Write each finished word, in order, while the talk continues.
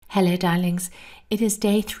Hello, darlings. It is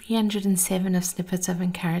day 307 of Snippets of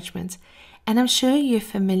Encouragement, and I'm sure you're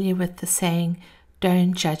familiar with the saying,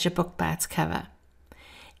 don't judge a book by its cover.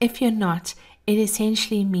 If you're not, it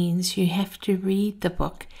essentially means you have to read the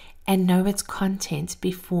book and know its content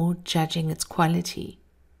before judging its quality.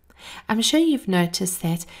 I'm sure you've noticed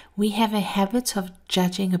that we have a habit of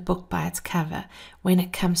judging a book by its cover when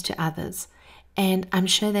it comes to others. And I'm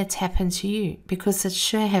sure that's happened to you because it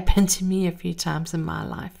sure happened to me a few times in my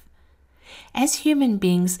life. As human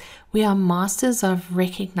beings, we are masters of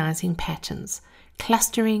recognizing patterns,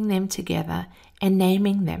 clustering them together and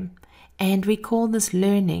naming them. And we call this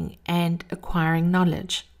learning and acquiring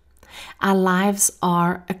knowledge. Our lives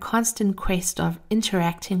are a constant quest of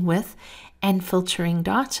interacting with and filtering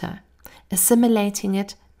data, assimilating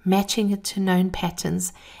it, matching it to known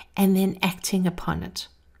patterns, and then acting upon it.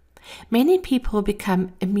 Many people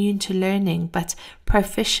become immune to learning but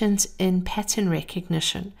proficient in pattern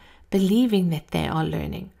recognition, believing that they are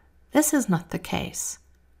learning. This is not the case.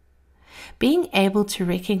 Being able to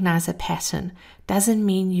recognize a pattern doesn't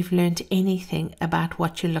mean you've learned anything about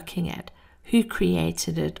what you're looking at, who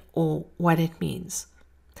created it, or what it means.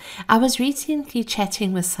 I was recently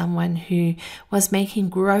chatting with someone who was making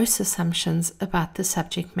gross assumptions about the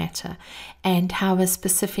subject matter and how a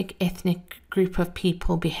specific ethnic group of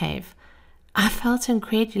people behave. I felt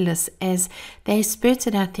incredulous as they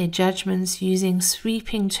spurted out their judgments using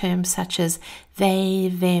sweeping terms such as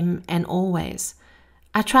they, them, and always.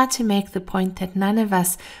 I tried to make the point that none of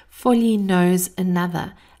us fully knows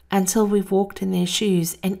another until we've walked in their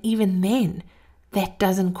shoes, and even then, that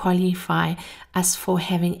doesn't qualify us for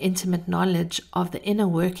having intimate knowledge of the inner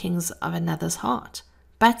workings of another's heart.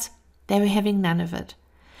 But they were having none of it.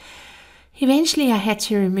 Eventually, I had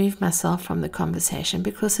to remove myself from the conversation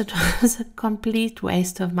because it was a complete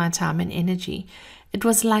waste of my time and energy. It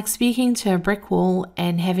was like speaking to a brick wall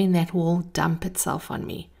and having that wall dump itself on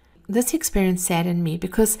me. This experience saddened me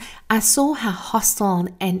because I saw how hostile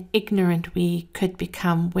and ignorant we could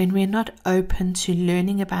become when we're not open to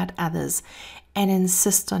learning about others and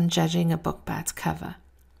insist on judging a book by its cover.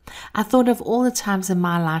 I thought of all the times in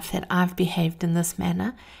my life that I've behaved in this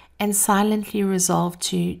manner and silently resolved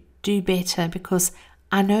to do better because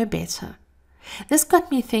I know better. This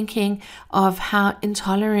got me thinking of how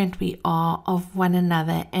intolerant we are of one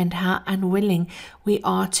another and how unwilling we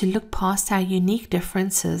are to look past our unique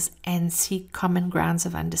differences and seek common grounds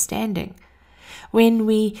of understanding. When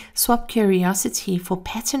we swap curiosity for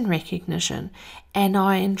pattern recognition and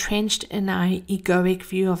are entrenched in our egoic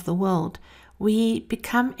view of the world, we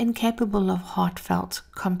become incapable of heartfelt,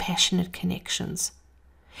 compassionate connections.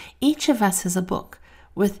 Each of us is a book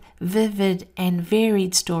with vivid and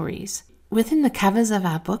varied stories. Within the covers of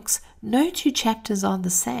our books, no two chapters are the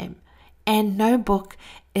same, and no book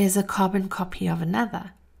is a carbon copy of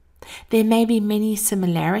another. There may be many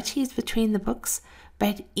similarities between the books,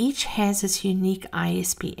 but each has its unique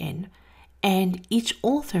ISBN, and each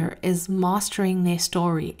author is mastering their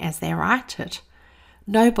story as they write it.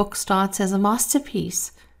 No book starts as a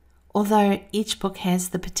masterpiece, although each book has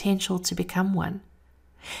the potential to become one.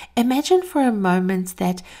 Imagine for a moment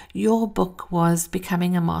that your book was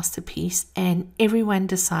becoming a masterpiece and everyone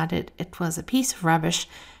decided it was a piece of rubbish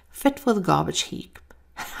fit for the garbage heap.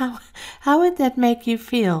 How would that make you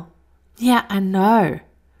feel? Yeah, I know.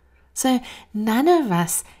 So none of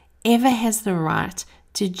us ever has the right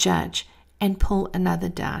to judge and pull another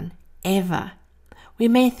down, ever. We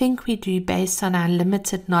may think we do based on our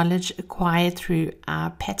limited knowledge acquired through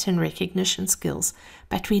our pattern recognition skills,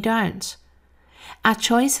 but we don't. Our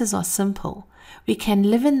choices are simple. We can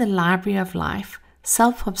live in the library of life,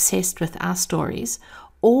 self-obsessed with our stories,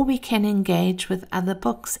 or we can engage with other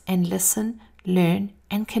books and listen, learn,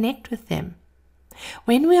 and connect with them.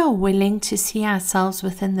 When we are willing to see ourselves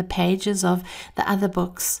within the pages of the other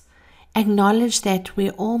books, acknowledge that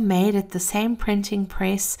we're all made at the same printing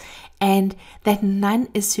press and that none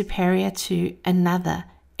is superior to another,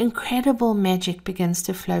 incredible magic begins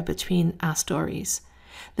to flow between our stories.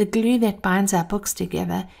 The glue that binds our books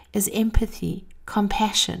together is empathy,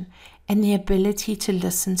 compassion, and the ability to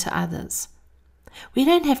listen to others. We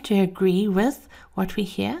don't have to agree with what we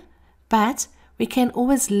hear, but we can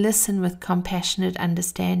always listen with compassionate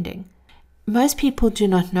understanding. Most people do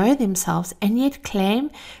not know themselves and yet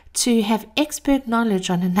claim to have expert knowledge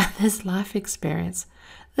on another's life experience.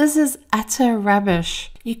 This is utter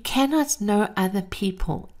rubbish. You cannot know other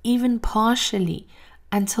people, even partially,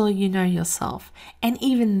 until you know yourself, and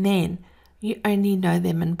even then, you only know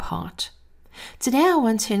them in part. Today I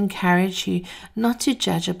want to encourage you not to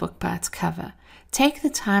judge a book by its cover. Take the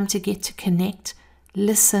time to get to connect,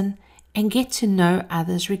 listen, and get to know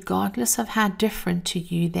others regardless of how different to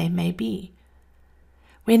you they may be.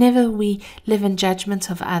 Whenever we live in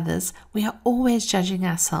judgment of others, we are always judging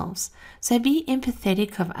ourselves. So be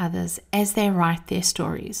empathetic of others as they write their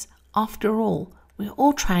stories. After all, we're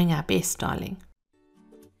all trying our best, darling.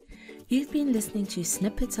 You've been listening to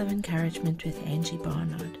Snippets of Encouragement with Angie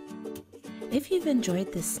Barnard. If you've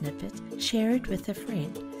enjoyed this snippet, share it with a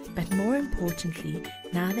friend. But more importantly,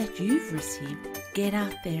 now that you've received, get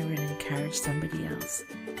out there and encourage somebody else.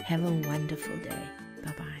 Have a wonderful day.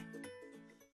 Bye-bye.